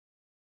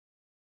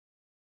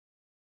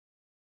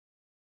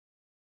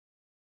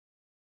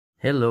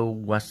Hello,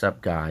 what's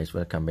up guys?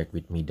 Welcome back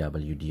with me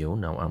WDO.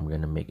 Now I'm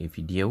gonna make a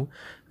video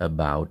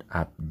about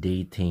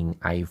updating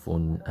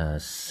iPhone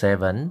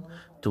 7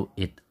 to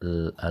its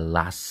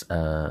last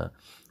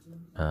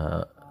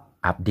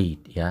update.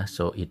 Yeah,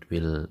 so it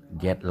will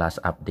get last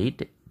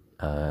update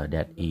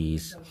that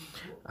is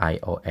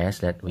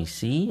iOS. Let me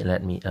see.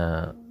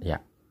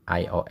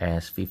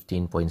 iOS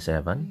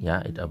 15.7.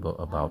 Yeah, it's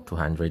about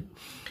 200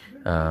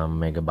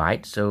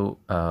 megabytes. So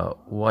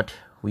what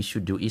we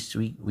should do is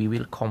we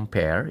will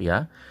compare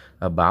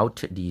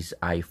about this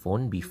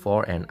iPhone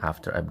before and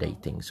after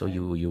updating. So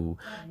you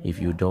if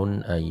you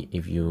don't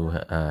if you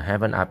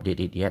haven't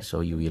updated yet,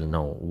 so you will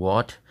know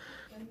what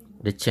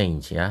the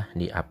change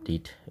the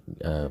update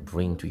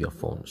bring to your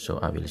phone. So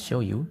I will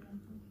show you.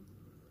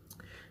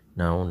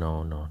 No,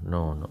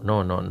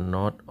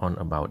 not on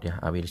about.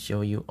 I will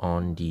show you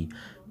on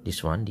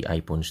this one, the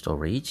iPhone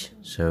storage.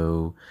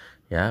 So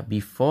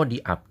before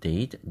the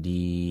update,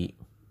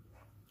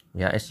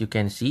 as you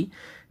can see,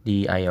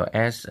 the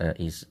iOS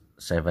is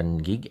 7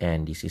 gig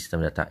and the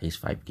system data is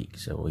 5 gig.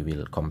 So we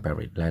will compare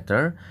it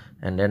later.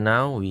 And then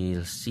now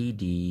we'll see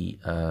the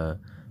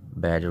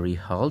battery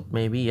health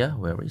maybe.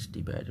 Where is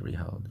the battery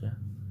health?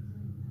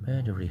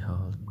 Battery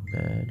health.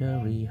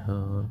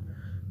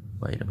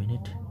 Wait a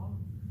minute.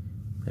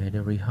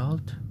 Battery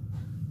health.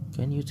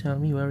 Can you tell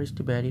me where is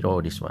the battery? Oh,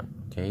 this one.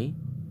 Okay,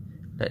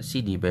 let's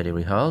see the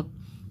battery health.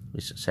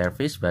 It's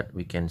surface, but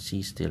we can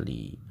see still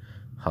the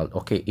health.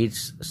 Okay,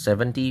 it's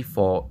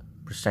 74%.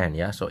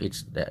 So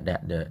it's the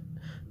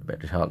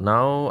battery health.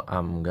 Now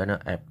I'm gonna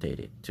update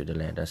it to the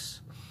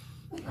latest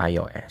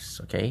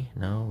iOS. Okay,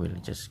 now we're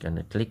just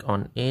gonna click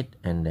on it,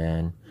 and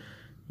then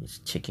it's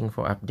checking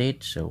for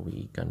update, so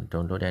we can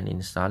download and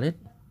install it.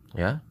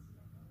 Okay,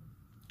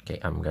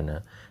 I'm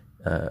gonna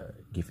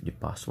give the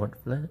password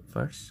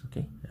first.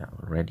 Okay,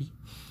 ready.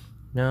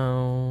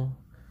 Now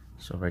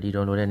it's already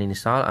downloaded and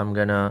installed. I'm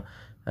gonna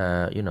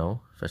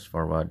fast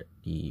forward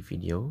the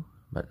video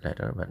but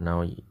later, but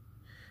now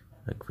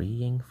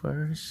agreeing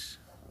first.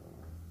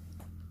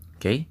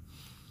 Okay,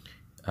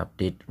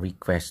 update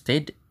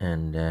requested,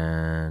 and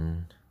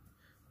then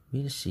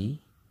we'll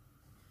see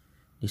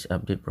this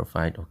update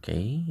provide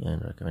okay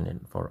and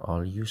recommended for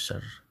all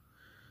users.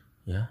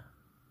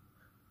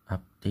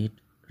 Update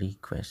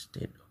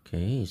requested.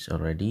 Okay, it's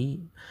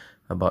already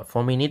about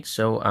 4 minutes,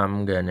 so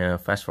I'm gonna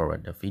fast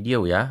forward the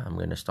video. I'm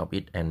gonna stop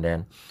it, and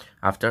then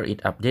after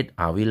it update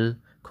I will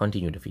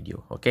continue the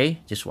video.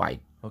 Okay, just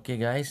wait. Okay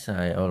guys,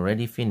 I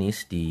already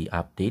finished the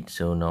update,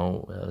 so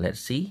now let's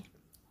see.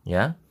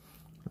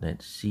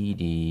 Let's see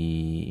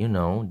the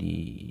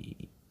the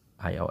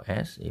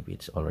iOS, if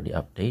it's already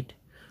updated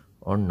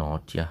or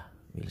not.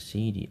 We'll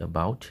see the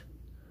about.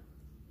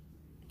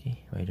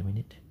 Okay, wait a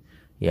minute.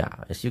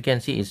 As you can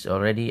see, it's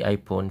already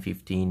iPhone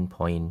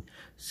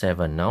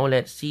 15.7. now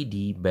let's see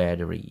the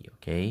battery.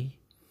 Okay,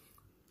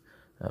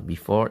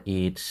 before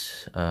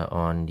it's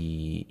on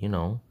the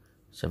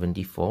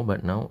 74,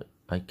 but now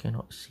I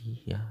cannot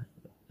see.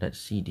 Let's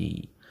see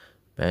the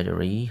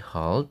battery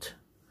health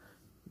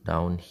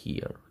down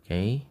here.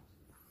 Okay,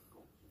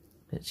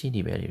 let's see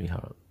the battery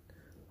health.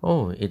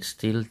 Oh, it's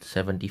still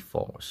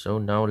 74. So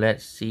now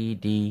let's see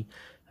the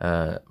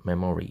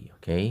memory.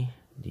 Okay,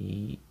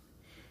 the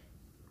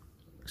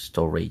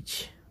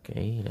storage.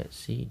 Okay, let's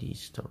see the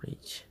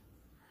storage.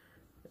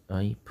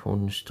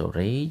 iPhone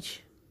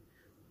storage.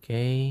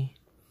 Okay,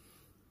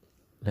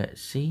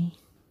 let's see.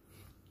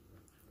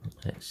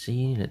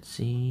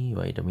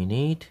 Wait a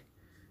minute.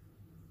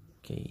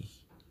 Okay,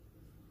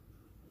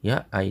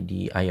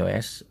 ID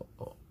iOS.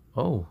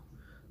 Oh,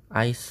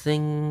 I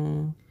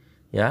think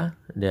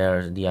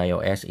there's the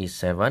iOS is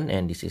 7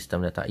 and the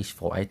system data is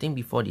 4. I think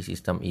before the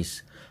system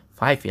is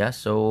 5.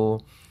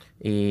 So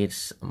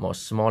it's more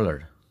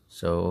smaller.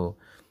 So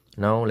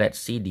now let's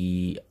see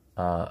the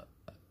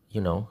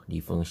the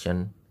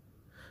function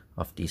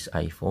of this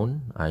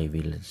iPhone. I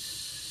will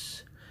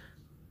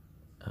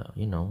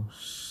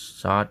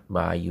start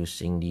by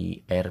using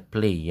the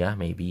AirPlay.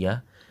 Maybe.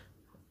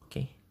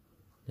 Okay,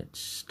 let's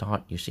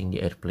start using the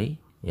AirPlay.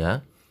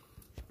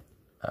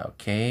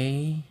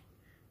 Okay,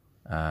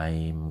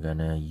 I'm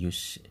gonna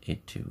use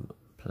it to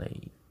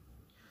play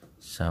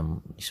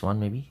this one,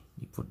 maybe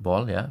the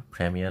football.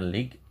 Premier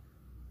League.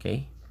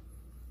 Okay,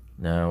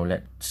 now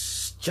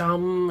let's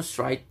jump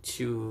straight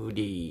to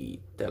the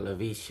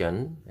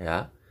television.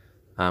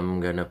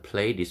 I'm gonna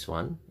play this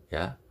one.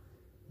 The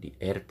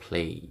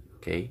AirPlay.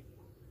 Okay,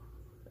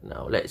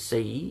 now let's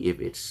see if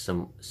it's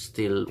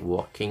still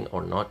working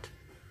or not.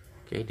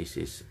 Okay, this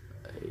is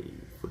a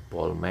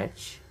football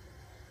match.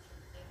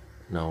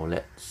 Now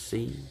let's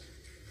see,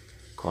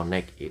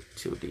 connect it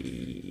to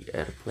the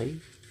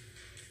AirPlay.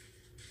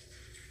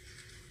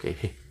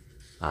 Okay,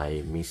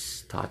 I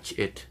mistouch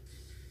it.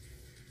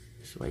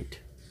 Just wait.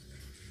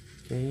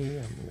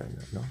 Okay,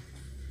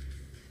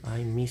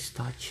 I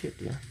mistouch it.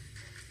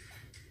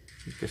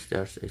 Because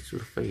there's a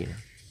survey.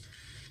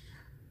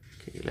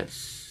 Okay,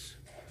 let's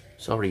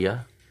sorry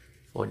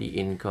for the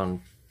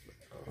incon.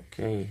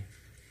 Okay,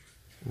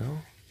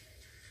 no.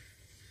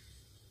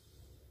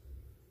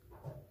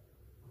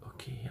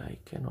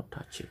 cannot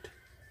touch it.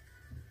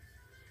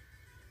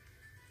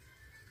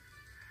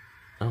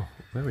 Oh,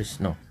 where is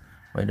no?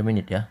 Wait a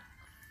minute, yeah.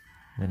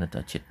 I'm gonna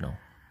touch it now.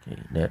 Okay,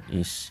 that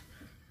is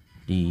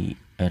the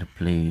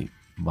AirPlay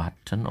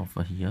button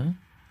over here.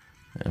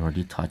 I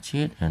already touch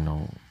it, and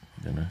now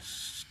I'm gonna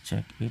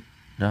check it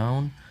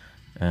down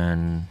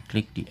and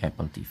click the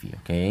Apple TV.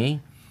 Okay,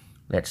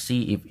 let's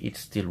see if it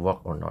still work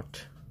or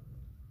not.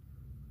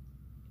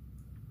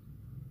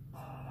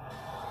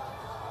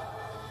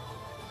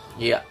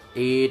 Yeah,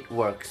 it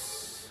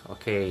works.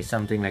 Okay,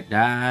 something like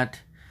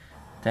that.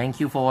 Thank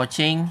you for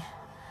watching.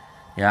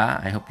 Yeah,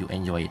 I hope you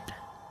enjoy it.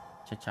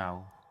 Ciao,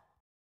 ciao.